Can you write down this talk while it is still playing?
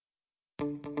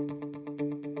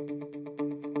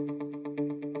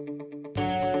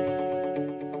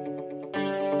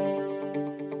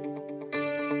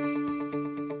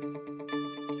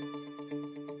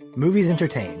Movies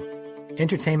entertain.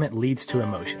 Entertainment leads to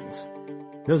emotions.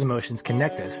 Those emotions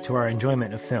connect us to our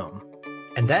enjoyment of film.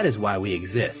 And that is why we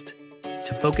exist.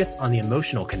 To focus on the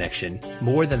emotional connection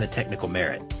more than the technical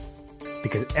merit.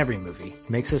 Because every movie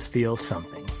makes us feel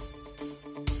something.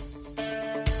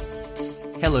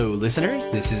 Hello, listeners.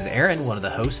 This is Aaron, one of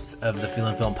the hosts of the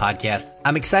Feelin' Film podcast.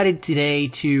 I'm excited today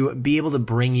to be able to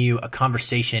bring you a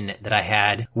conversation that I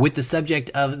had with the subject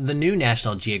of the new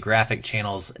National Geographic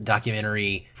Channel's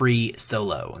documentary Free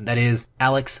Solo. That is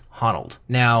Alex Honnold.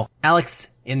 Now, Alex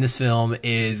in this film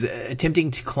is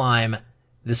attempting to climb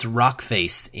this rock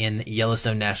face in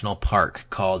Yellowstone National Park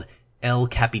called El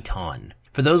Capitan.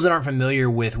 For those that aren't familiar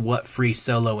with what free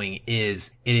soloing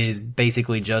is, it is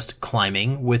basically just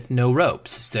climbing with no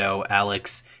ropes. So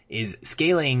Alex is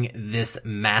scaling this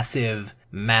massive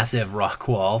rock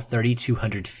wall,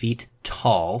 3,200 feet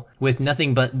tall, with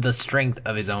nothing but the strength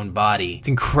of his own body. It's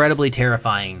incredibly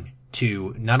terrifying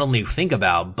to not only think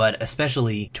about, but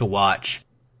especially to watch.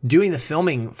 Doing the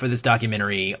filming for this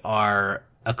documentary are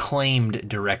acclaimed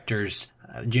directors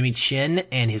Jimmy Chin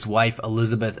and his wife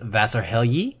Elizabeth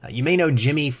Vasarhelyi. You may know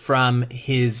Jimmy from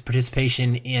his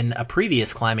participation in a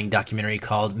previous climbing documentary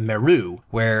called Meru,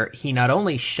 where he not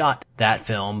only shot that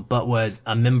film, but was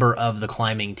a member of the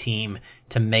climbing team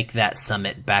to make that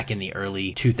summit back in the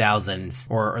early 2000s,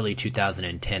 or early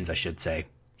 2010s, I should say.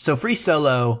 So Free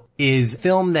Solo is a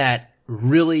film that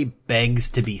really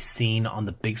begs to be seen on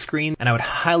the big screen, and I would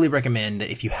highly recommend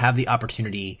that if you have the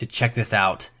opportunity to check this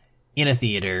out in a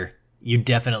theater, you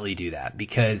definitely do that,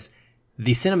 because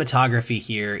the cinematography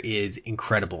here is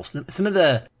incredible. Some of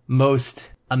the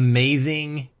most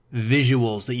amazing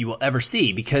visuals that you will ever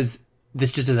see, because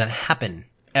this just doesn't happen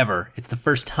ever. It's the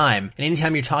first time. And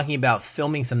anytime you're talking about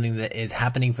filming something that is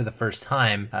happening for the first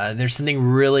time, there's something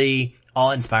really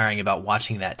awe-inspiring about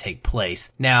watching that take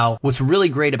place. Now, what's really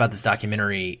great about this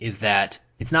documentary is that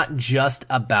it's not just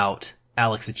about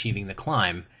Alex achieving the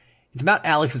climb. It's about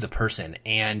Alex as a person,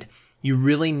 and you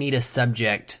really need a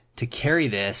subject to carry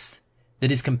this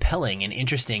that is compelling and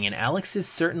interesting, and Alex is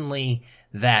certainly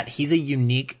that. He's a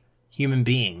unique human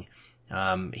being.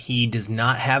 He does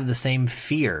not have the same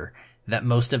fear that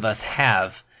most of us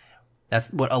have.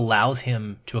 That's what allows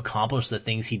him to accomplish the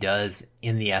things he does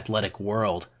in the athletic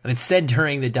world. And it's said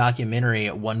during the documentary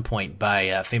at one point by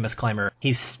a famous climber,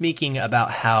 he's speaking about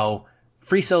how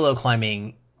free solo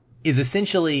climbing is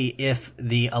essentially if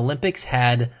the Olympics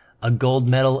had a gold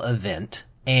medal event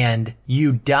and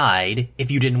you died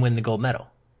if you didn't win the gold medal.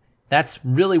 That's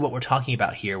really what we're talking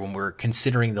about here when we're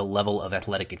considering the level of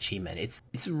athletic achievement.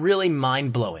 It's really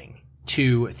mind-blowing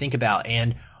to think about,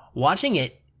 and watching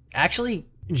it actually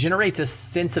generates a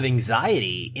sense of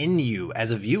anxiety in you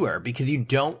as a viewer because you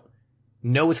don't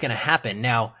know what's going to happen.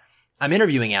 Now, I'm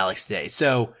interviewing Alex today,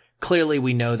 so clearly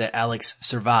we know that Alex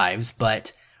survives,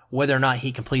 but whether or not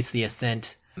he completes the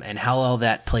ascent and how all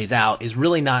that plays out is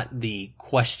really not the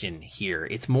question here.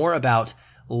 It's more about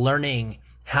learning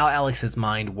how Alex's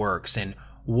mind works and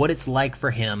what it's like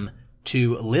for him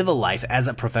to live a life as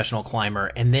a professional climber,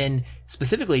 and then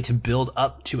specifically to build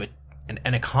up to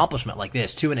an accomplishment like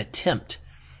this, to an attempt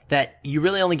that you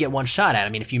really only get one shot at. I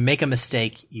mean, if you make a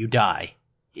mistake, you die.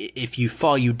 If you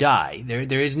fall, you die.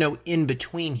 There is no in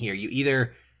between here. You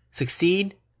either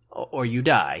succeed or you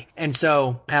die. And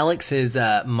so Alex's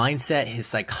mindset, his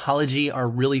psychology are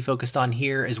really focused on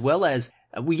here, as well as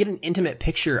we get an intimate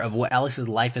picture of what Alex's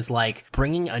life is like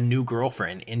bringing a new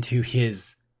girlfriend into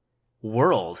his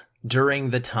world during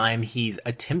the time he's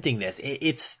attempting this.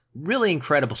 It's really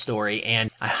incredible story,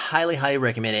 and I highly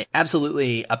recommend it.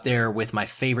 Absolutely up there with my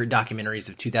favorite documentaries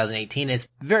of 2018. It's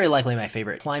very likely my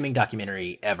favorite climbing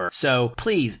documentary ever. So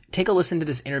please take a listen to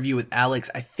this interview with Alex.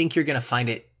 I think you're going to find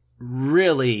it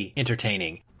really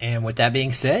entertaining. And with that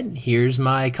being said, here's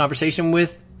my conversation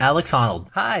with Alex Honnold.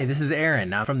 Hi, this is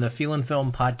Aaron. I'm from the Feelin'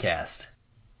 Film podcast.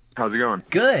 How's it going?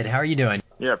 Good. How are you doing?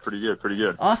 Yeah, pretty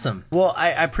good. Awesome. Well, I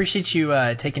appreciate you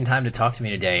taking time to talk to me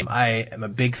today. I am a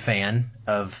big fan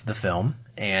of the film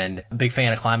and a big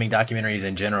fan of climbing documentaries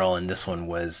in general, and this one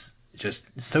was just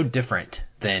so different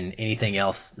than anything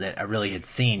else that I really had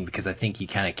seen, because I think you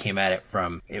kind of came at it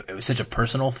from, it was such a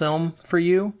personal film for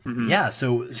you. Mm-hmm. Yeah,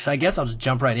 so I guess I'll just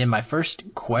jump right in. My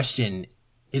first question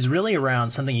is really around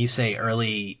something you say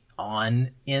early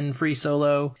on in Free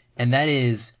Solo, and that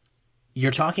is,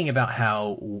 you're talking about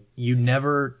how you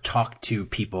never talk to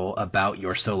people about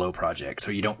your solo projects,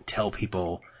 or you don't tell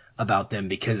people about them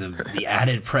because of the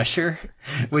added pressure,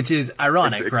 which is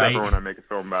ironic, except right? Except for when I make a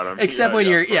film about them. Except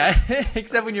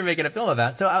when you're making a film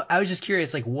about it. So I was just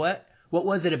curious, like, what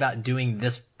was it about doing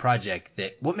this project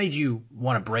what made you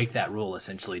want to break that rule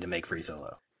essentially to make Free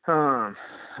Solo?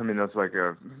 I mean, that's like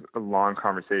a long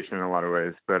conversation in a lot of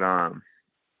ways, but I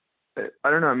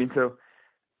don't know. I mean, so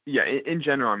yeah, in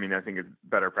general, I mean, I think it's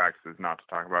better practices not to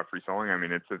talk about free soloing. I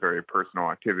mean, it's a very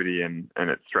personal activity and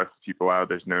it stresses people out.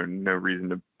 There's no reason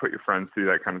to put your friends through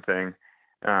that kind of thing.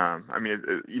 I mean,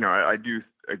 I do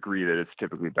agree that it's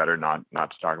typically better not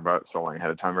to talk about soloing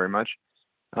ahead of time very much.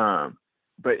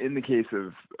 But in the case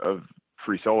of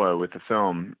free solo with the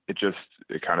film, it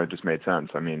kind of just made sense.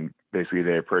 I mean, basically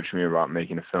they approached me about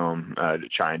making a film.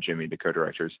 Chai and Jimmy, the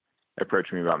co-directors,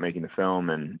 approached me about making the film,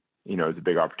 and it was a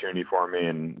big opportunity for me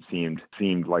and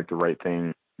seemed like the right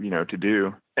thing, to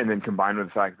do. And then combined with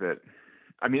the fact that,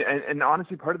 I mean, and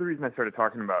honestly, part of the reason I started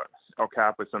talking about El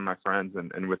Cap with some of my friends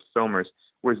and with filmers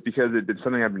was because it's been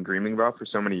something I've been dreaming about for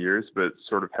so many years, but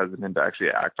sort of hesitant to actually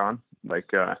act on. Like,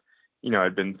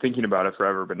 I'd been thinking about it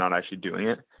forever, but not actually doing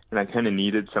it. And I kind of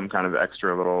needed some kind of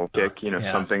extra little kick,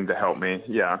 something to help me.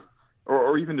 Yeah.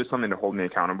 Or even just something to hold me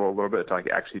accountable a little bit to like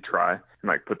actually try and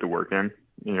like put the work in,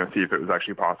 see if it was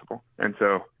actually possible. And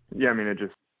so, yeah, I mean,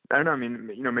 I don't know. I mean,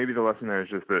 maybe the lesson there is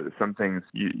just that some things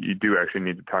you do actually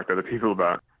need to talk to other people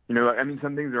about. I mean,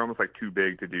 some things are almost like too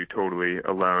big to do totally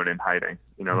alone in hiding.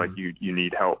 Like you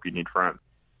need help, you need friends.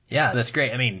 Yeah, that's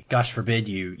great. I mean, gosh forbid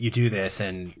you do this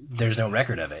and there's no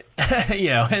record of it,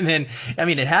 and then, I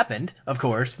mean, it happened, of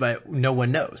course, but no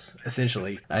one knows,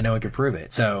 essentially. No one can prove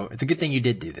it. So it's a good thing you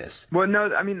did do this. Well,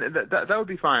 no, I mean, that would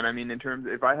be fine. I mean, in terms,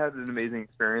 if I had an amazing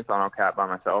experience on El Cap by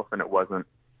myself and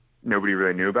nobody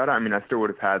really knew about it, I mean, I still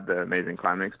would have had the amazing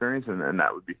climbing experience and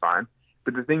that would be fine.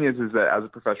 But the thing is that as a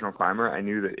professional climber, I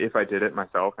knew that if I did it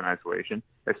myself in isolation,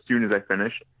 as soon as I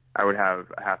finished, I would have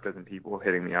a half dozen people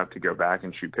hitting me up to go back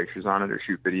and shoot pictures on it or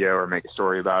shoot video or make a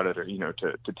story about it or,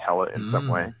 to tell it in some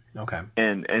way. Okay.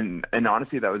 And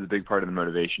honestly, that was a big part of the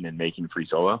motivation in making free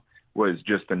solo, was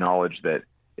just the knowledge that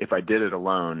if I did it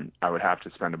alone, I would have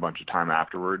to spend a bunch of time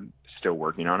afterward still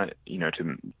working on it,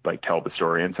 to like tell the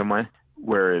story in some way.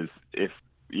 Whereas if,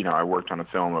 I worked on a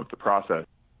film of the process,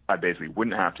 I basically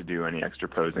wouldn't have to do any extra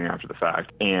posing after the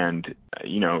fact. And,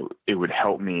 it would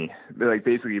help me, like,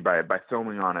 basically by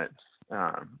filming on it,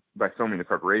 by filming the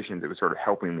preparations, it was sort of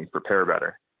helping me prepare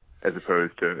better as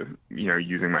opposed to,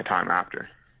 using my time after.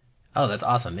 Oh, that's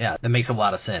awesome. Yeah, that makes a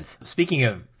lot of sense. Speaking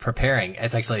of preparing,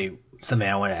 it's actually something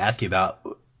I want to ask you about.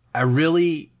 I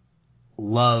really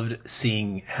loved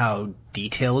seeing how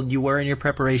detailed you were in your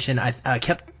preparation. I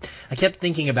kept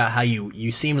thinking about how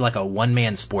you seemed like a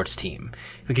one-man sports team,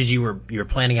 because you were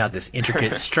planning out this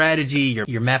intricate strategy.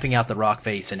 You're mapping out the rock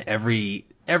face and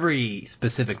every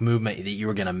specific movement that you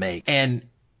were going to make. And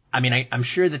I mean, I'm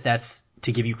sure that's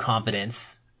to give you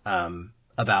confidence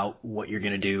about what you're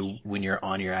going to do when you're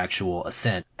on your actual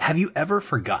ascent. Have you ever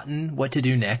forgotten what to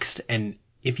do next? And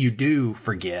if you do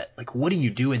forget, like, what do you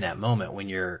do in that moment when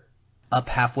you're up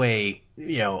halfway,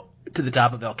 to the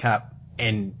top of El Cap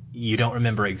and you don't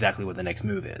remember exactly what the next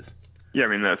move is? Yeah, I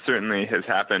mean, that certainly has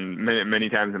happened many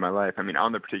times in my life. I mean,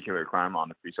 on the particular climb on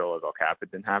the free solo of El Cap,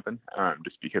 it didn't happen,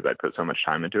 just because I put so much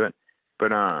time into it.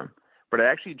 But I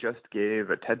actually just gave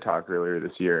a TED Talk earlier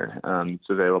this year. It's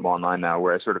available online now,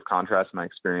 where I sort of contrast my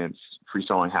experience free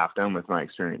soloing Half Dome with my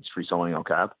experience free soloing El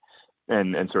Cap,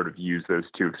 and sort of use those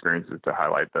two experiences to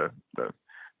highlight the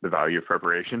value of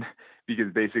preparation.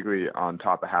 Because basically on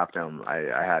top of Half Dome,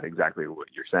 I had exactly what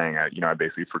you're saying. I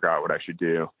basically forgot what I should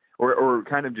do, or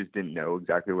kind of just didn't know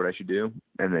exactly what I should do,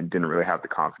 and then didn't really have the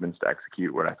confidence to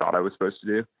execute what I thought I was supposed to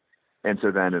do. And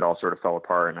so then it all sort of fell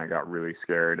apart, and I got really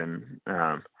scared, and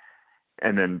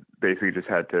then basically just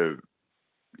had to,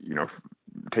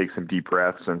 take some deep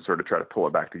breaths and sort of try to pull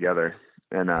it back together.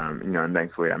 And and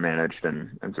thankfully I managed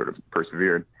and sort of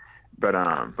persevered. But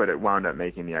it wound up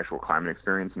making the actual climbing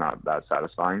experience not that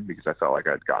satisfying, because I felt like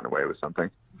I'd gotten away with something,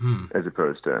 as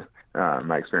opposed to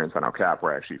my experience on El Cap,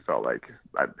 where I actually felt like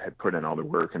I had put in all the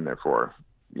work and therefore,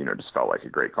 just felt like a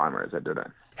great climber as I did it.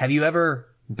 Have you ever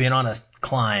been on a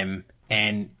climb,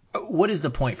 and what is the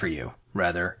point for you,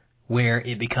 rather, where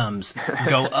it becomes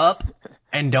go up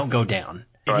and don't go down?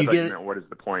 So I thought you meant what is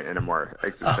the point in a more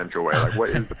existential way. Like, what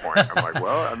is the point? I'm like,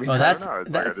 well, I mean, I don't know. It's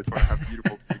like I just want to have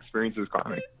beautiful experiences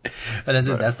climbing.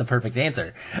 That's the perfect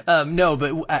answer. No,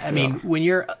 but I mean, when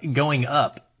you're going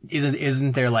up,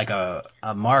 isn't there like a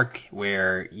mark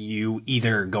where you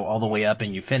either go all the way up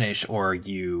and you finish, or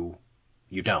you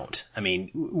don't? I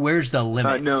mean, where's the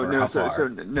limit for how far?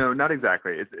 No, not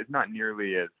exactly. It's not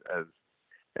nearly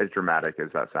as dramatic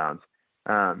as that sounds,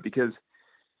 because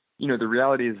the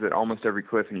reality is that almost every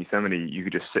cliff in Yosemite, you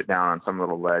could just sit down on some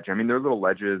little ledge. I mean, there are little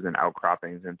ledges and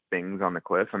outcroppings and things on the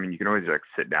cliff. I mean, you can always like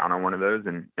sit down on one of those.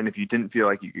 And if you didn't feel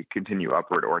like you could continue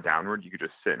upward or downward, you could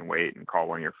just sit and wait and call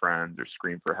one of your friends or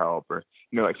scream for help, or,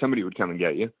 like somebody would come and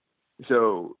get you.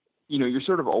 So, you're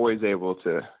sort of always able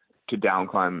to down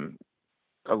climb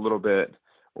a little bit,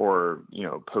 or,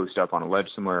 post up on a ledge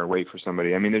somewhere or wait for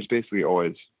somebody. I mean,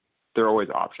 there are always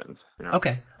options.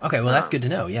 Okay. Well, that's good to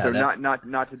know. Yeah. So not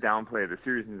to downplay the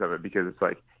seriousness of it, because it's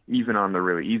like, even on the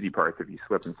really easy parts, if you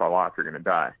slip and fall off, you're going to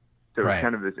die. So Right. It's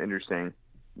kind of this interesting,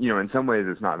 in some ways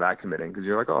it's not that committing, because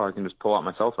you're like, oh, I can just pull out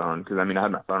my cell phone. Because I mean, I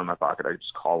had my phone in my pocket. I could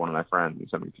just call one of my friends and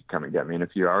somebody could come and get me in a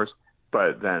few hours.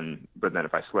 But then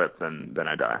if I slip, then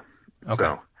I die. Okay.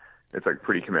 So it's like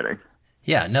pretty committing.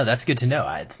 Yeah, no, that's good to know.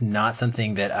 It's not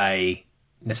something that I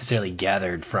necessarily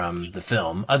gathered from the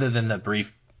film, other than the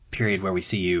brief period where we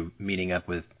see you meeting up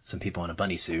with some people in a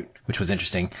bunny suit, which was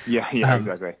interesting. Yeah,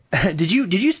 exactly. Did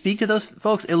you speak to those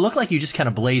folks? It looked like you just kind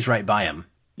of blazed right by them.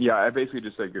 Yeah, I basically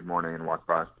just said good morning and walked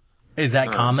by. Is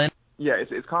that common? Yeah,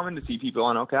 it's common to see people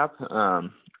on El Cap.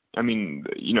 I mean,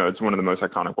 it's one of the most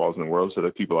iconic walls in the world, so there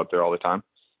are people up there all the time.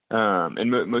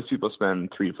 And most people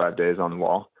spend 3 to 5 days on the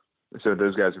wall. So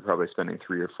those guys are probably spending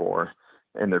 3 or 4,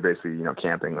 and they're basically,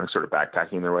 camping, like sort of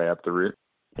backpacking their way up the route.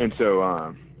 And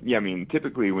so, yeah, I mean,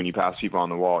 typically when you pass people on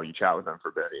the wall, you chat with them for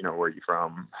a bit. Where are you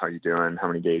from? How you doing? How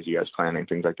many days you guys planning?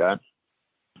 Things like that.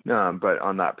 But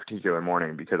on that particular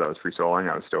morning, because I was free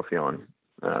soloing, I was still feeling,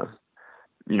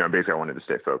 basically I wanted to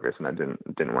stay focused, and I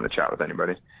didn't want to chat with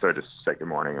anybody. So I just said good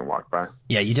morning and walked by.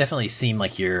 Yeah, you definitely seem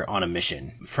like you're on a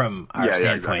mission from our standpoint.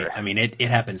 Yeah, exactly. I mean, it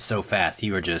happened so fast.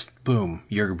 You were just boom,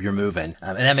 you're moving,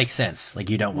 and that makes sense. Like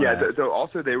you don't want to. Yeah. So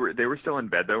also they were still in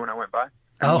bed though when I went by.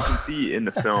 Oh. You can see in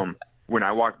the film when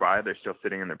I walked by, they're still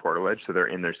sitting in their portaledge, so they're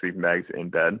in their sleeping bags in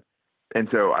bed. And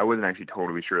so I wasn't actually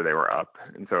totally sure they were up,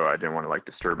 and so I didn't want to like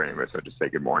disturb anybody, so I just say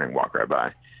good morning, walk right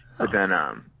by. But then,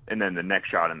 and then the next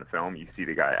shot in the film, you see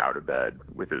the guy out of bed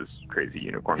with his crazy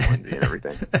unicorn onesie and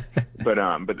everything. But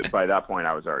by that point,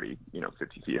 I was already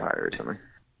 50 feet higher or something.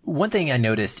 One thing I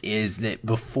noticed is that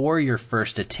before your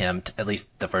first attempt, at least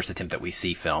the first attempt that we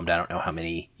see filmed, I don't know how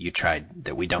many you tried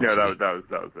that we don't see. No,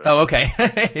 that was it. Oh, okay.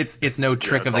 It's no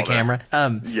trick of the camera.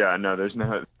 Yeah, no, there's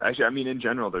no. Actually, I mean, in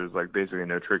general, there's like basically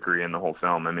no trickery in the whole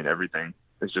film. I mean, everything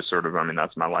is just sort of. I mean,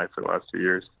 that's my life for the last 2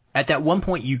 years. At that one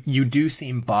point, you do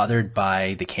seem bothered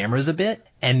by the cameras a bit,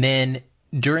 and then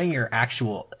during your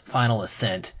actual final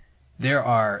ascent, there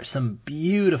are some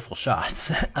beautiful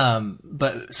shots,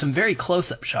 but some very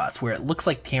close-up shots where it looks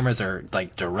like cameras are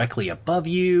like directly above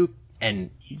you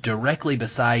and directly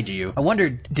beside you. I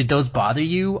wondered, did those bother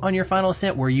you on your final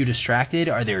ascent? Were you distracted?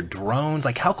 Are there drones?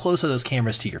 Like, how close are those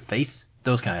cameras to your face?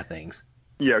 Those kind of things.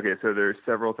 Yeah, okay, so there's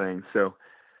several things. So,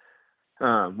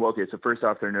 so first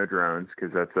off, there are no drones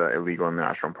because that's illegal in the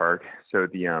national park. So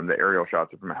the aerial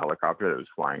shots are from a helicopter that was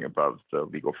flying above the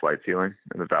legal flight ceiling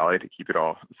in the valley to keep it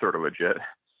all sort of legit.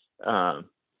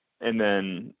 And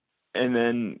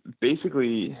then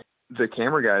basically the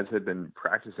camera guys had been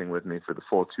practicing with me for the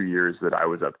full 2 years that I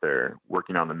was up there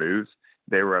working on the moves.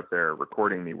 They were up there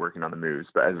recording me working on the moves,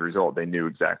 but as a result, they knew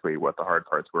exactly what the hard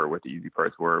parts were, what the easy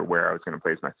parts were, where I was going to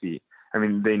place my feet. I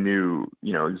mean, they knew,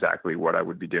 exactly what I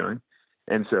would be doing.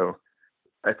 And so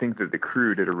I think that the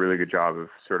crew did a really good job of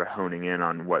sort of honing in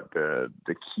on what the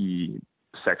key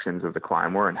sections of the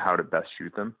climb were and how to best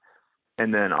shoot them.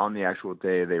 And then on the actual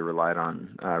day, they relied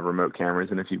on remote cameras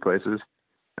in a few places,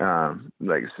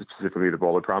 like specifically the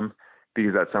boulder problem,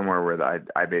 because that's somewhere where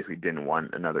I basically didn't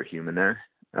want another human there,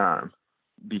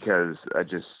 because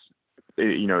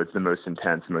it's the most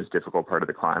intense, most difficult part of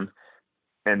the climb.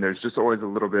 And there's just always a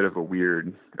little bit of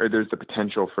there's the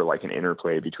potential for like an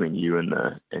interplay between you and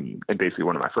basically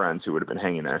one of my friends who would have been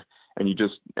hanging there.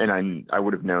 And I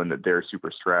would have known that they're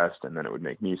super stressed, and then it would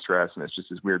make me stressed. And it's just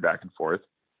this weird back and forth.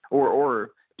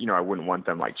 Or I wouldn't want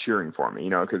them like cheering for me,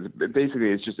 because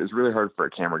basically it's really hard for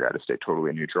a camera guy to stay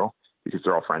totally neutral because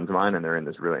they're all friends of mine and they're in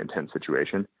this really intense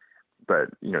situation. But,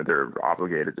 they're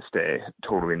obligated to stay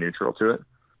totally neutral to it.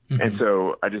 Mm-hmm. And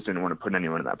so I just didn't want to put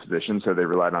anyone in that position. So they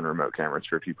relied on remote cameras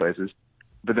for a few places.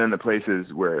 But then the places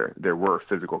where there were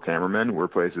physical cameramen were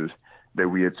places that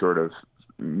we had sort of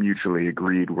mutually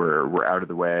agreed were out of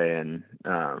the way and,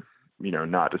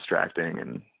 not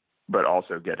distracting, but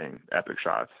also getting epic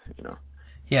shots,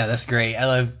 Yeah, that's great. I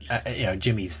love,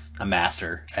 Jimmy's a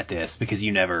master at this because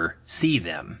you never see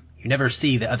them. You never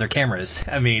see the other cameras.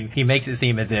 I mean, he makes it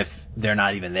seem as if they're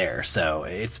not even there. So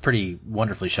it's pretty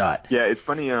wonderfully shot. Yeah, it's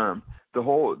funny. The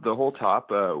whole top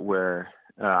where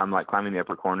I'm like climbing the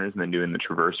upper corners and then doing the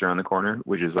traverse around the corner,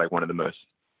 which is like one of the most,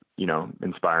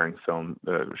 inspiring film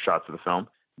shots of the film.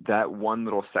 That one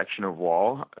little section of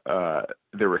wall,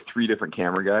 there were 3 different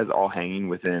camera guys all hanging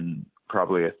within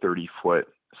probably a 30-foot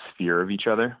sphere of each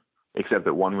other, except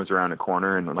that one was around a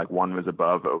corner and like one was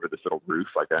above over this little roof,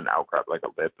 like an outcrop, like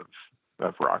a lip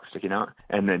of rock sticking out.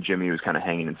 And then Jimmy was kind of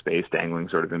hanging in space, dangling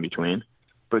sort of in between.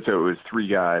 But so it was 3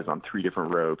 guys on 3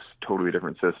 different ropes, totally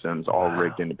different systems, all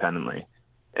rigged independently.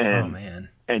 And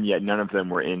yet none of them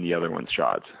were in the other one's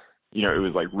shots. It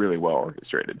was like really well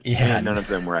orchestrated. Yeah. And none of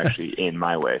them were actually in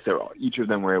my way. So each of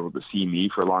them were able to see me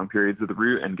for long periods of the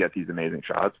route and get these amazing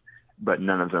shots, but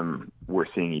none of them were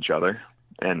seeing each other.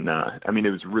 And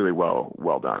it was really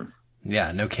well done.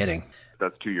 Yeah, no kidding.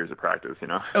 That's 2 years of practice,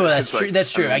 Oh, that's true.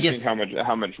 That's true. I guess how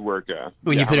much work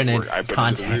when you put it in I put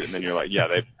context, into the route, and then you're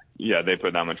like, they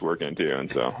put that much work in too,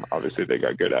 and so obviously they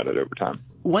got good at it over time.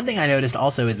 One thing I noticed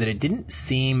also is that it didn't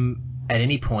seem at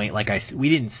any point like we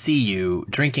didn't see you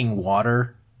drinking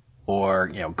water or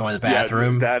going to the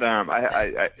bathroom. Yeah,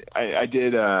 that I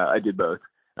did both.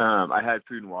 I had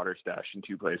food and water stashed in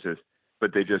 2 places,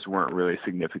 but they just weren't really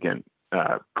significant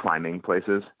climbing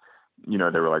places. They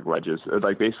were like ledges.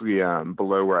 Like basically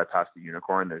below where I passed the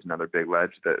unicorn, there's another big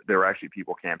ledge that there were actually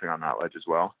people camping on that ledge as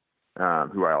well,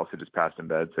 who I also just passed in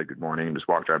bed, said good morning, and just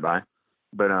walked right by.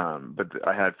 But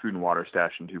I had food and water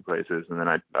stashed in 2 places, and then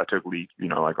I took leaks,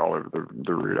 like all over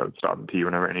the route. I would stop and pee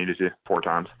whenever I needed to, 4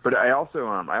 times. But I also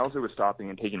was stopping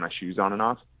and taking my shoes on and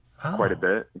off quite a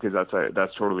bit, because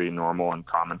that's totally normal and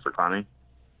common for climbing.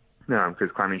 Because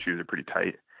climbing shoes are pretty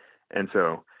tight, and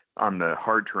so on the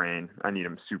hard terrain, I need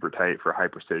them super tight for high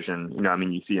precision.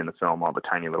 You see in the film all the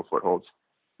tiny little footholds,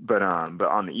 but on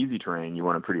the easy terrain, you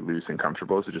want them pretty loose and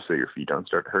comfortable, so just so your feet don't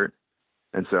start to hurt.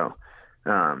 And so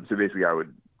basically I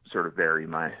would sort of vary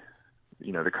my,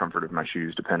 the comfort of my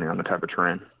shoes depending on the type of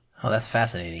terrain. Oh, that's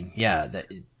fascinating. Yeah, that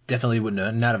definitely would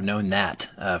not have known that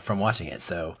from watching it.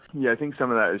 So yeah, I think some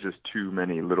of that is just too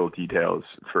many little details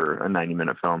for a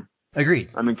 90-minute film. Agreed.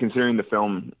 Considering the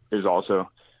film is also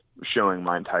showing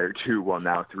my entire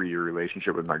 3-year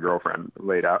relationship with my girlfriend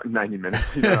laid out in 90 minutes.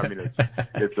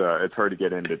 It's hard to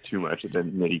get into too much of the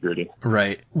nitty gritty.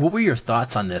 Right. What were your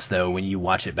thoughts on this though when you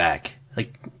watch it back?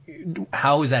 Like,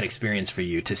 how was that experience for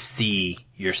you to see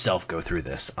yourself go through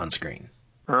this on screen?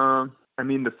 I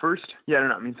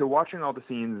don't know. So watching all the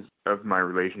scenes of my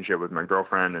relationship with my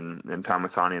girlfriend and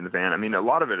Tamasani in the van, a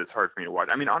lot of it is hard for me to watch.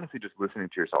 Honestly, just listening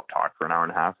to yourself talk for an hour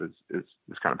and a half is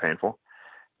kind of painful.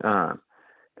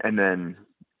 And then,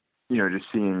 just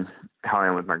seeing how I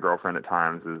am with my girlfriend at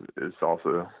times is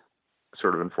also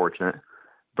sort of unfortunate.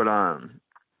 But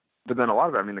then a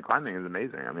lot of it, the climbing is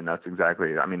amazing.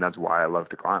 That's why I love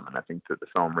to climb. And I think that the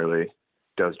film really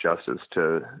does justice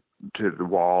to the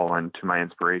wall and to my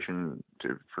inspiration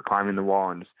for climbing the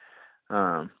wall. And just,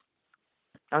 I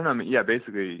don't know.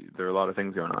 Basically there are a lot of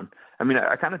things going on.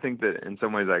 I kind of think that in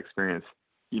some ways I experience,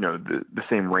 the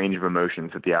same range of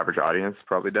emotions that the average audience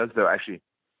probably does, though actually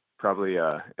probably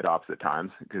at opposite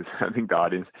times, because I think the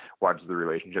audience watches the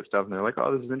relationship stuff and they're like,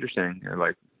 oh, this is interesting. They're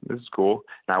like, this is cool.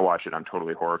 And I watch it, I'm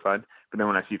totally horrified. But then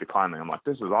when I see the climbing, I'm like,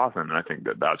 this is awesome. And I think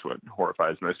that that's what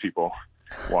horrifies most people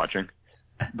watching.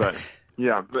 But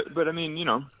yeah, but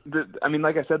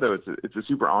like I said, though, it's a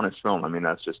super honest film.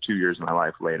 That's just 2 years of my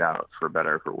life laid out for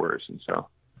better or for worse. And so,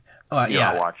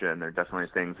 I watch it and there are definitely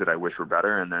things that I wish were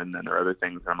better. And then there are other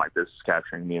things that I'm like, this is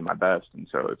capturing me at my best. And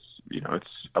so it's, it's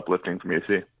uplifting for me to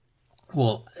see.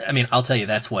 Well, I'll tell you,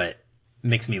 that's what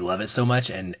makes me love it so much.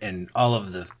 And all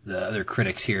of the other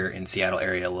critics here in Seattle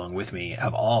area along with me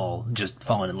have all just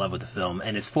fallen in love with the film.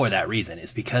 And it's for that reason.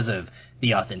 It's because of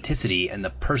the authenticity and the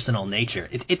personal nature.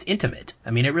 It's intimate.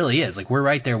 It really is. Like, we're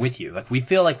right there with you. Like, we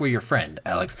feel like we're your friend,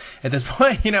 Alex, at this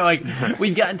point.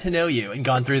 We've gotten to know you and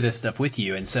gone through this stuff with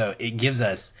you. And so it gives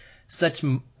us such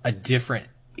a different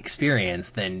experience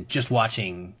than just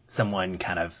watching someone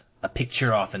kind of a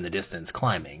picture off in the distance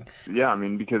climbing. Yeah,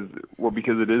 because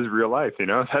it is real life,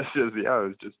 that's just, it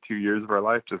was just 2 years of our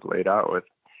life just laid out with.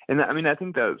 And I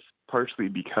think that's partially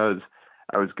because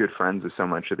I was good friends with so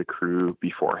much of the crew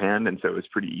beforehand. And so it was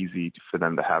pretty easy for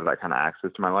them to have that kind of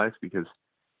access to my life, because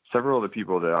several of the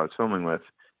people that I was filming with,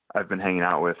 I've been hanging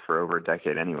out with for over a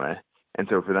decade anyway. And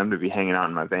so for them to be hanging out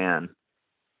in my van,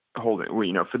 for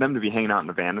them to be hanging out in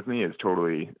the van with me is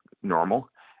totally normal.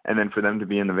 And then for them to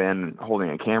be in the van holding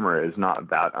a camera is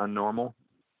not that unnormal,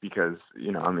 because,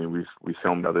 we've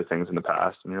filmed other things in the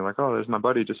past and you're like, oh, there's my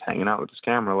buddy just hanging out with his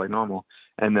camera like normal.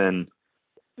 And then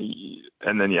at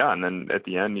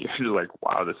the end, you're just like,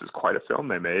 wow, this is quite a film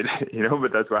they made,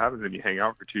 but that's what happens when you hang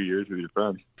out for 2 years with your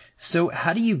friends. So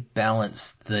how do you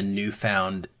balance the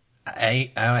newfound,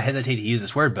 I hesitate to use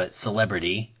this word, but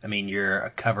celebrity. I mean, you're a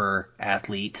cover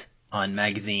athlete on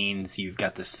magazines. You've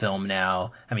got this film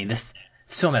now. I mean, this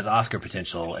film has Oscar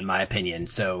potential, in my opinion.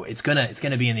 So it's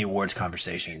gonna be in the awards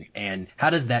conversation. And how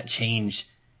does that change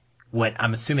what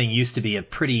I'm assuming used to be a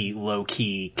pretty low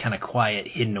key, kind of quiet,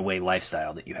 hidden away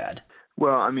lifestyle that you had?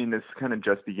 Well, I mean, it's kind of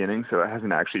just beginning, so it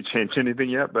hasn't actually changed anything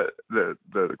yet. But the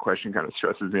question kind of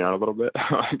stresses me out a little bit.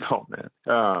 Like, oh man,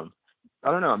 I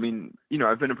don't know. I mean,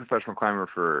 I've been a professional climber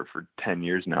for 10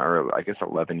 years now, or I guess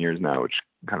 11 years now, which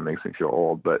kind of makes me feel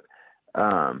old. But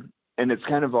and it's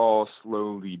kind of all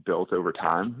slowly built over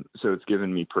time, so it's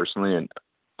given me personally and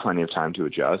plenty of time to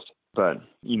adjust. But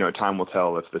time will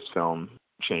tell if this film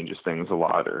changes things a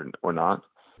lot or not.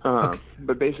 Okay.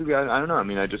 But basically, I don't know. I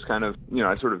mean, I just kind of,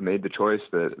 I sort of made the choice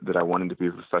that I wanted to be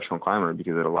a professional climber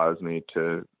because it allows me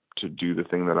to do the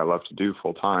thing that I love to do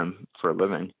full time for a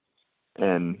living.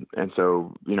 And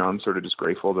so, I'm sort of just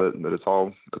grateful that it's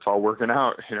all working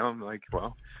out. I'm like,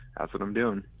 well, that's what I'm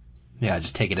doing. Yeah,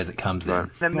 just take it as it comes then.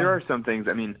 And there are some things,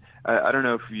 I mean, I don't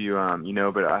know if you,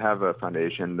 but I have a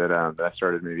foundation that I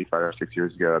started maybe 5 or 6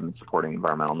 years ago. I've been supporting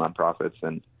environmental nonprofits,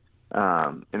 and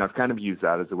I've kind of used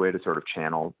that as a way to sort of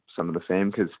channel some of the fame,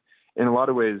 because in a lot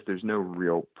of ways, there's no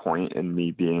real point in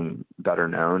me being better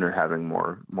known or having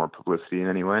more publicity in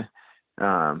any way.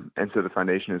 And so the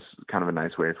foundation is kind of a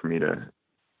nice way for me to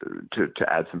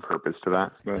add some purpose to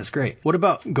that. But that's great. What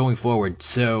about going forward?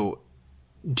 So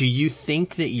do you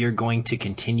think that you're going to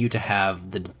continue to have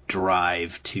the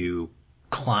drive to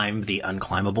climb the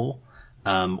unclimbable?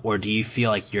 Or do you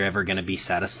feel like you're ever going to be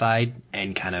satisfied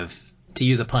and kind of, to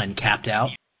use a pun, capped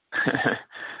out?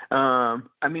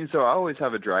 I mean, so I always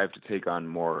have a drive to take on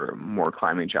more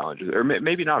climbing challenges, or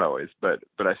maybe not always, but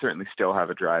I certainly still have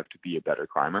a drive to be a better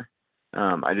climber.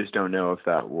 I just don't know if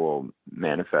that will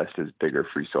manifest as bigger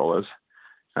free solos.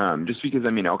 Just because, I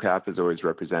mean, El Cap has always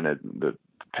represented the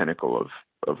pinnacle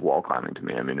of wall climbing to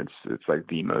me. I mean, it's like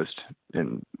the most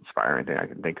inspiring thing I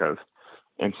can think of.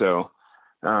 And so,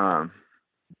 I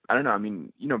don't know. I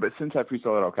mean, but since I free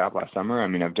soloed El Cap last summer, I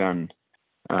mean, I've done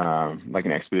like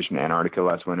an expedition to Antarctica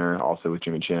last winter, also with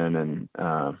Jimmy Chin, and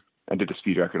I did a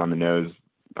speed record on the nose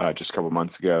just a couple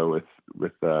months ago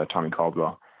with Tommy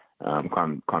Caldwell.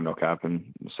 Climbed El Cap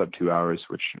in sub 2 hours,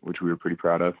 which we were pretty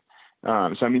proud of.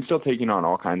 So I mean, still taking on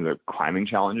all kinds of climbing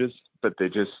challenges, but they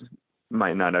just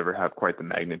might not ever have quite the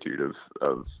magnitude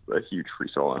of a huge free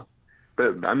solo.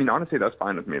 But I mean, honestly, that's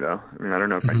fine with me, though. I mean, I don't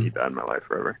know if I need that in my life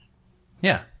forever.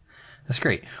 Yeah, that's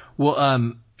great. Well,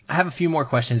 I have a few more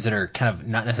questions that are kind of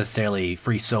not necessarily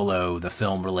free solo, the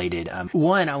film related.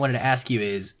 One I wanted to ask you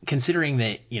is, considering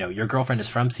that, your girlfriend is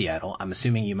from Seattle, I'm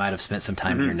assuming you might have spent some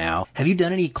time here now. Have you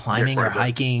done any climbing or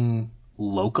hiking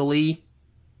locally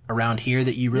around here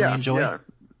that you really enjoy?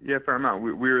 Yeah, fair amount.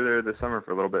 We were there this summer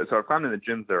for a little bit. So I've climbed in the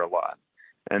gyms there a lot.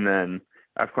 And then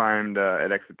I've climbed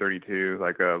at Exit 32,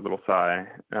 like a little sigh,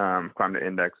 climbed at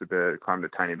Index a bit, climbed a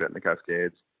tiny bit in the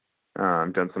Cascades,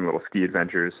 done some little ski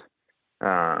adventures.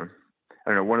 I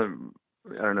don't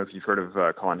know if you've heard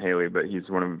of Colin Haley, but he's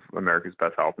one of America's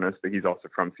best alpinists, but he's also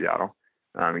from Seattle.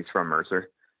 He's from Mercer.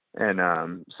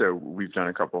 And so we've done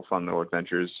a couple of fun little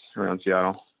adventures around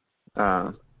Seattle.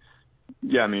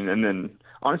 Yeah, I mean, and then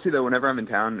honestly, though, whenever I'm in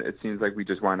town, it seems like we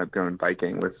just wind up going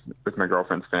biking with my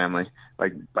girlfriend's family,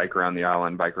 like bike around the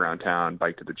island, bike around town,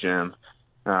 bike to the gym,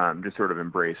 just sort of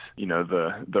embrace,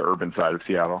 the urban side of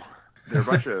Seattle. There are a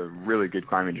bunch of really good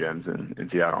climbing gyms in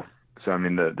Seattle. So, I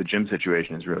mean, the gym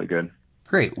situation is really good.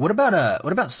 Great. What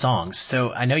about songs?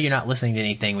 So I know you're not listening to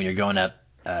anything when you're going up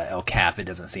El Cap, it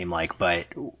doesn't seem like, but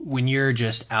when you're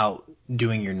just out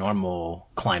doing your normal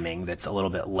climbing that's a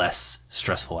little bit less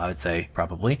stressful, I would say,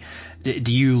 probably,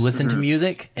 do you listen to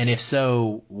music? And if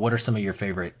so, what are some of your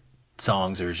favorite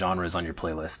songs or genres on your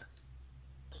playlist?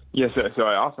 Yes, so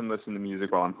I often listen to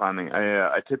music while I'm climbing.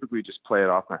 I typically just play it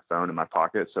off my phone in my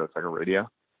pocket, so it's like a radio,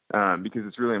 because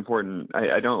it's really important.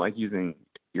 I don't like using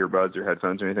earbuds or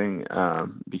headphones or anything,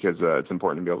 because it's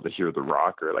important to be able to hear the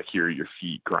rock, or like hear your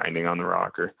feet grinding on the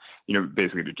rock, or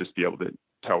basically to just be able to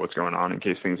tell what's going on in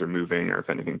case things are moving, or if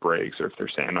anything breaks, or if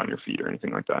there's sand on your feet or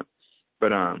anything like that.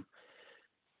 But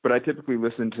I typically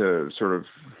listen to sort of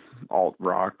alt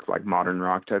rock, like modern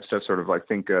rock type stuff, sort of like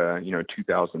think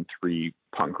 2003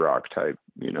 punk rock type.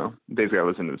 Basically I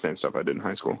listen to the same stuff I did in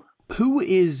high school. Who would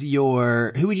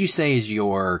you say is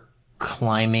your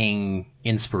climbing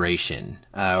inspiration,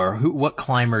 or what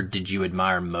climber did you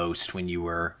admire most when you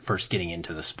were first getting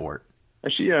into the sport?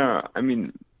 Actually, I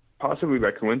mean, possibly by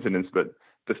coincidence, but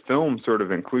the film sort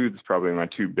of includes probably my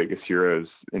two biggest heroes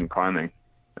in climbing,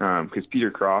 because Peter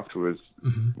Croft was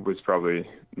probably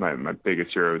my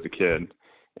biggest hero as a kid,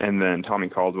 And then Tommy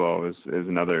Caldwell is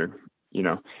another, you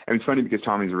know, and it's funny because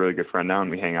Tommy's a really good friend now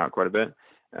and we hang out quite a bit.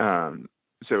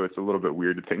 So it's a little bit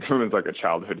weird to think of him as like a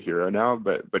childhood hero now,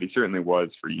 but he certainly was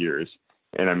for years.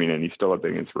 And I mean, and he's still a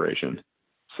big inspiration.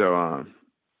 So,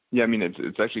 yeah, I mean,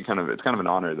 it's actually kind of an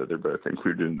honor that they're both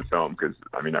included in the film because,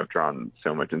 I mean, I've drawn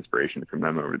so much inspiration from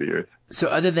them over the years. So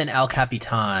other than El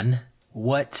Capitan,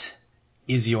 what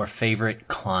is your favorite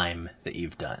climb that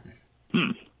you've done?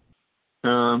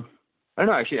 I don't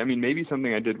know, actually. I mean, maybe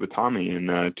something I did with Tommy in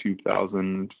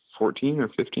 2014 or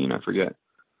 15, I forget.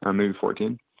 Maybe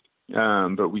 14.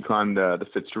 But we climbed the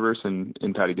Fitz Traverse in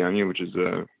Patagonia, which is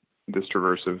this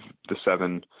traverse of the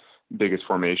 7 biggest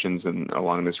formations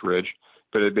along this ridge.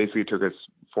 But it basically took us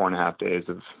 4.5 days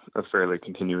of fairly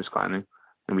continuous climbing.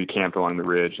 And we camped along the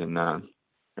ridge, and I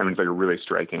mean, it's like a really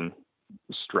striking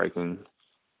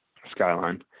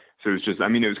skyline. So it was just, I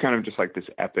mean, it was kind of just like this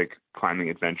epic climbing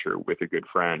adventure with a good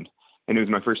friend. And it was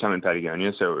my first time in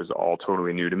Patagonia, so it was all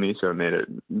totally new to me. So it made it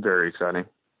very exciting.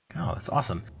 Oh, that's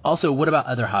awesome. Also, what about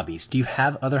other hobbies? Do you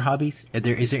have other hobbies?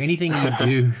 Is there anything you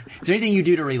do? Is there anything you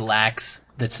do to relax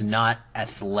that's not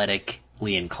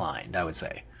athletically inclined, I would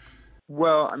say?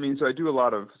 Well, I mean, so I do a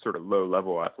lot of sort of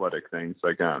low-level athletic things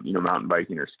like, you know, mountain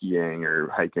biking or skiing or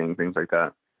hiking, things like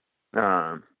that.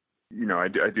 You know, I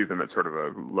do them at sort of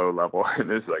a low level,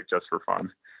 and it's like just for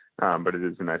fun. But it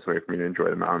is a nice way for me to enjoy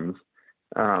the mountains.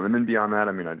 And then beyond that,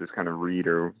 I mean, I just kind of read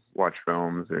or watch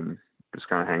films and just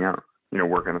kind of hang out. You know,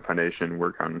 work on the foundation,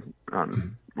 work on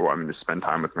well, I mean, just spend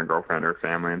time with my girlfriend or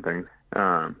family and things.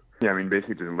 Yeah, I mean,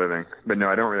 basically just living. But no,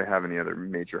 I don't really have any other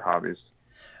major hobbies.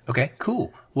 Okay,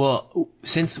 cool. Well,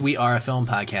 since we are a film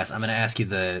podcast, I'm going to ask you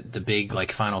the big,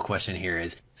 like, final question here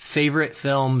is favorite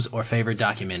films or favorite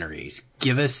documentaries.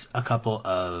 Give us a couple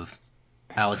of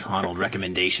Alex Honnold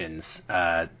recommendations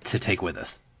to take with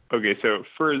us. Okay, so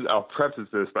first I'll preface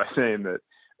this by saying that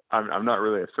I'm not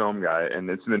really a film guy, and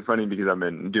it's been funny because I've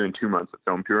been doing 2 months of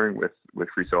film touring with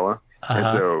Free Solo.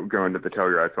 And so going to the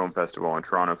Telluride Film Festival and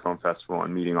Toronto Film Festival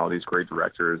and meeting all these great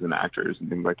directors and actors and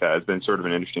things like that has been sort of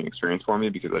an interesting experience for me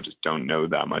because I just don't know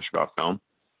that much about film.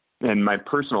 And my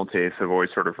personal tastes have always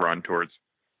sort of run towards,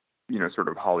 you know, sort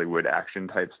of Hollywood action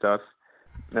type stuff.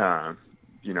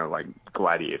 You know, like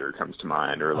Gladiator comes to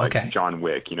mind, or like John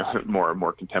Wick, you know,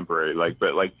 more contemporary,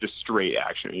 but just straight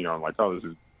action, you know, I'm like, oh, this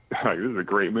is a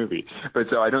great movie. But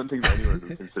so I don't think that anyone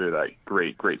would consider that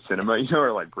great cinema, you know,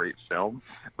 or like great film.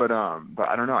 But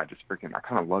I don't know. I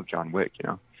kind of love John Wick, you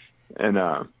know.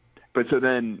 And but so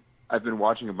then I've been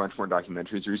watching a bunch more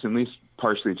documentaries recently,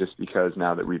 partially just because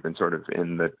now that we've been sort of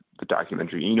in the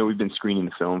documentary, you know, we've been screening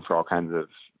the film for all kinds of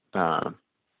I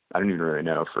don't even really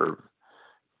know, for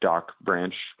doc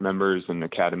branch members and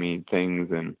Academy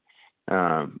things, and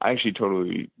I actually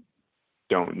totally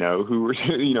don't know who we're,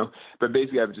 you know, but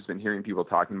basically I've just been hearing people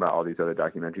talking about all these other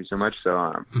documentaries so much.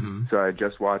 So, so I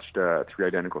just watched 3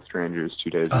 Identical Strangers 2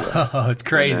 days ago. Oh, it's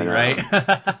crazy, then, right?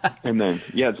 And then,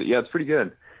 it's pretty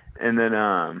good. And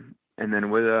then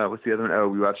what's the other one? Oh,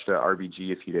 we watched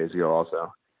RBG a few days ago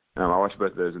also. I watched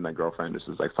both of those with my girlfriend, just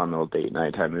as like fun little date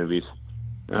night type movies.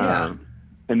 Yeah.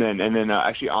 And then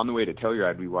actually on the way to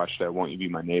Telluride, we watched Won't You Be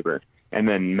My Neighbor? And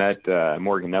then met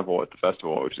Morgan Neville at the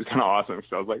festival, which is kind of awesome.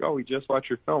 So I was like, oh, we just watched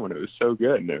your film, and it was so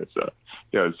good. And it was,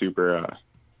 it was super,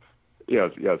 it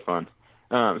was fun.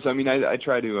 So, I mean, I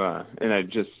try to, and I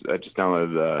just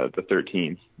downloaded the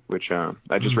 13th, which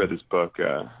I just read this book,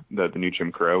 the new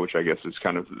Jim Crow, which I guess is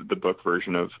kind of the book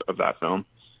version of that film.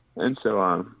 And so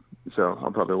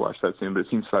I'll probably watch that soon, but it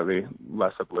seems slightly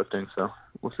less uplifting, so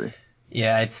we'll see.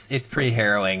 Yeah, it's pretty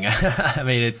harrowing. I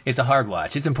mean, it's a hard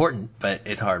watch. It's important, but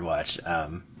it's a hard watch.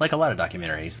 Like a lot of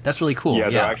documentaries. That's really cool.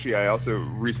 Yeah. Actually, I also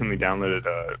recently downloaded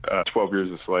 12 Years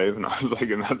a Slave, and I was like,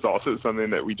 and that's also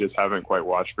something that we just haven't quite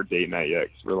watched for date night yet.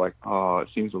 Cause we're like, oh, it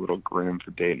seems a little grim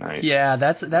for date night. Yeah,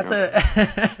 that's you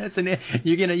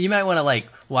might want to like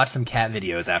watch some cat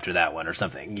videos after that one or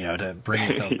something, you know, to bring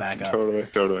yourself back up.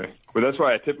 Totally. But that's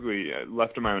why I typically,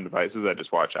 left to my own devices, I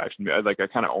just watch action. I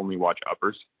kind of only watch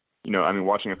uppers. You know, I mean,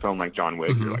 watching a film like John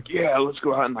Wick, you're like, yeah, let's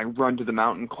go out and like run to the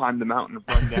mountain, climb the mountain,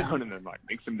 run down, and then like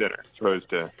make some dinner. As opposed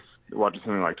to watching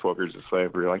something like 12 Years a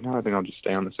Slave, where you're like, no, I think I'll just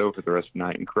stay on the sofa the rest of the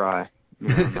night and cry. You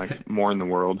know, and, like more in the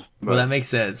world. But, well, that makes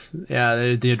sense. Yeah,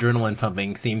 the adrenaline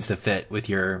pumping seems to fit with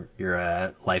your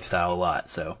lifestyle a lot.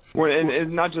 So. Well, and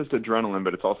it's not just adrenaline,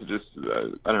 but it's also just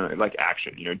I don't know, like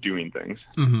action. You know, doing things.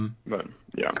 But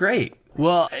yeah. Great.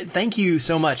 Well, thank you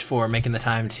so much for making the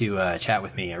time to chat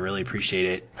with me. I really appreciate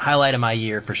it. Highlight of my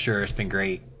year for sure. It's been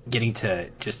great getting to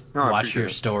just watch your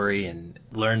story and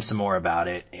learn some more about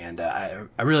it. And I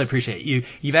really appreciate it.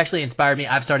 You've actually inspired me.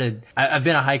 I've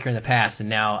been a hiker in the past, and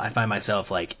now I find myself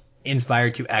like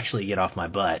inspired to actually get off my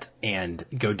butt and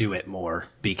go do it more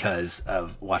because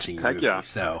of watching your movie. Yeah.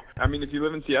 So, I mean, if you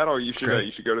live in Seattle, you should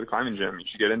go to the climbing gym. You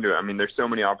should get into it. I mean, there's so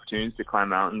many opportunities to climb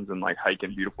mountains and like hike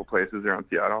in beautiful places around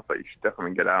Seattle that you should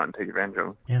definitely get out and take advantage of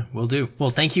them. Yeah, we'll do.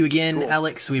 Well, thank you again, cool.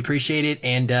 Alex. We appreciate it,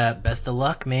 and best of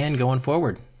luck, man, going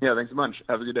forward. Yeah, thanks a bunch.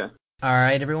 Have a good day. All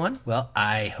right, everyone. Well,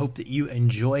 I hope that you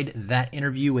enjoyed that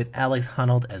interview with Alex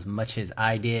Honnold as much as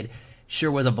I did.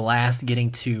 Sure was a blast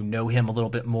getting to know him a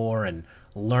little bit more and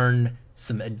learn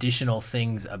some additional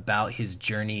things about his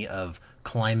journey of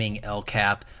climbing El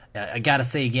Cap. I gotta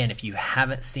say again, if you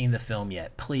haven't seen the film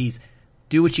yet, please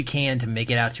do what you can to make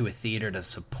it out to a theater to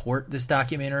support this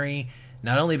documentary.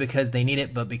 Not only because they need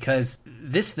it, but because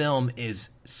this film is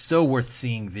so worth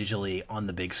seeing visually on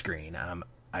the big screen.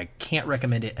 I can't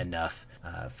recommend it enough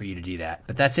for you to do that.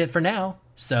 But that's it for now.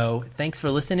 So thanks for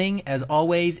listening. As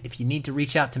always, if you need to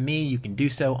reach out to me, you can do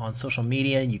so on social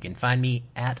media. You can find me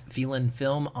at Feelin'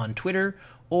 Film on Twitter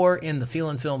or in the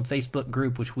Feelin' Film Facebook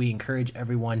group, which we encourage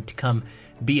everyone to come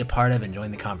be a part of and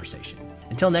join the conversation.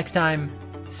 Until next time,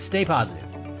 stay positive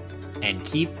and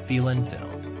keep feelin' film.